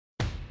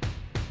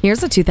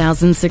Here's a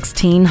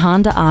 2016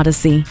 Honda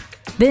Odyssey.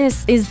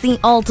 This is the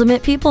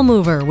ultimate people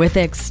mover with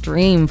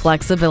extreme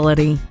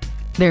flexibility.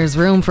 There's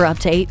room for up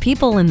to 8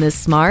 people in this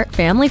smart,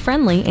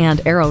 family-friendly, and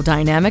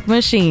aerodynamic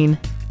machine.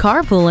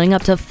 Carpooling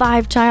up to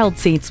 5 child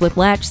seats with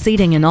latch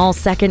seating in all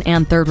second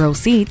and third row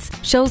seats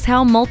shows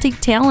how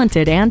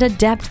multi-talented and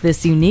adept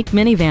this unique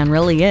minivan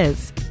really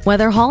is.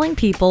 Whether hauling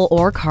people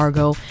or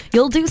cargo,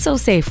 you'll do so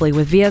safely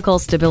with Vehicle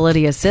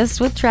Stability Assist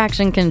with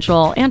traction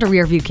control and a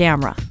rear-view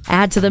camera.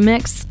 Add to the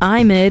mix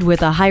i-MID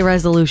with a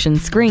high-resolution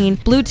screen,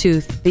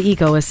 Bluetooth, the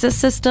Eco Assist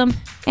system,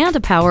 and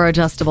a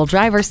power-adjustable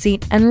driver's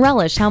seat, and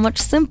relish how much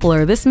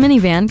simpler this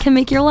minivan can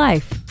make your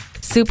life.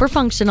 Super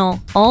functional,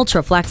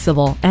 ultra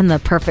flexible, and the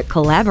perfect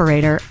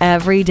collaborator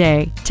every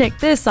day. Take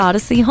this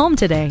Odyssey home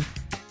today.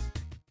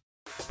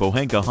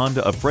 Pohanka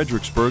Honda of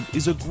Fredericksburg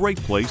is a great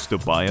place to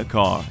buy a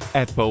car.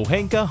 At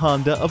Pohanka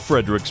Honda of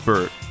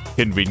Fredericksburg,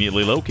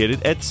 conveniently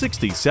located at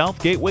 60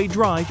 South Gateway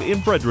Drive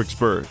in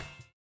Fredericksburg.